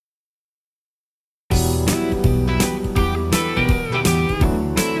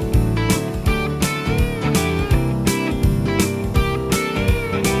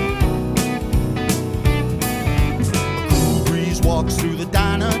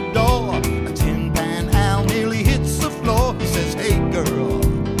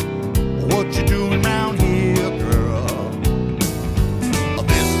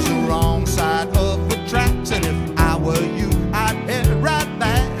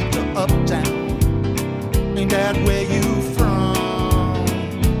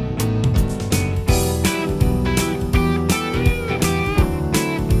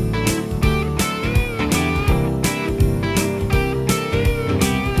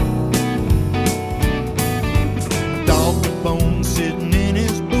sitting in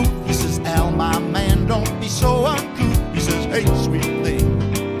his booth. He says, Al, my man, don't be so uncouth. He says, hey, sweet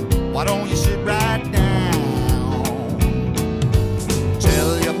thing, why don't you sit right down?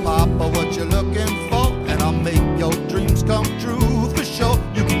 Tell your papa what you're looking for, and I'll make your dreams come true for sure.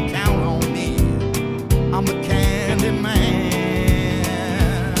 You can count on me, I'm the candy man.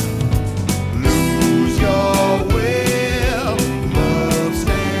 Lose your will, love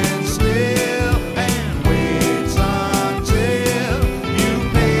stands still and waits until you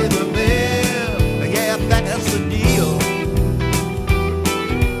pay the bill. Yeah, that's the deal.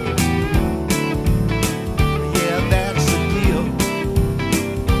 Yeah, that's the deal.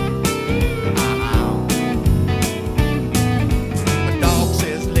 The dog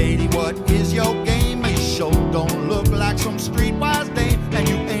says, lady, what is your game? You sure don't look like some streetwise dame, and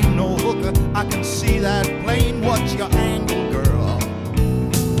you ain't no hooker, I can see that plain. What's your angle, girl?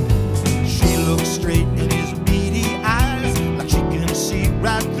 She looks straight in his beady eyes, like she can see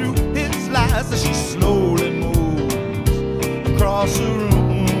right through his lies, as she slowly moves across the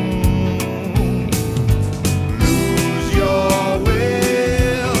room. Lose your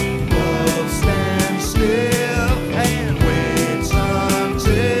will, love stands still and waits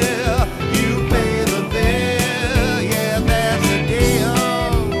until you pay the bill. Yeah, that's the deal.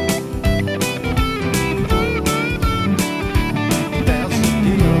 That's the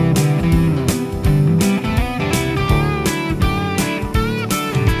deal.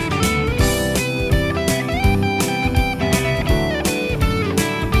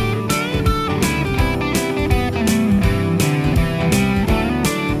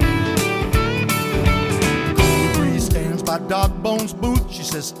 Breeze stands by Doc Bones' booth. She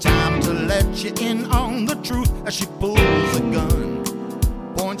says, time to let you in on the truth, as she pulls a gun,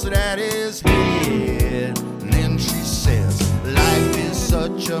 points it at his head, and then she says, life is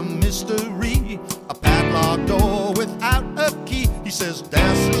such a mystery, a padlocked door without a key. He says,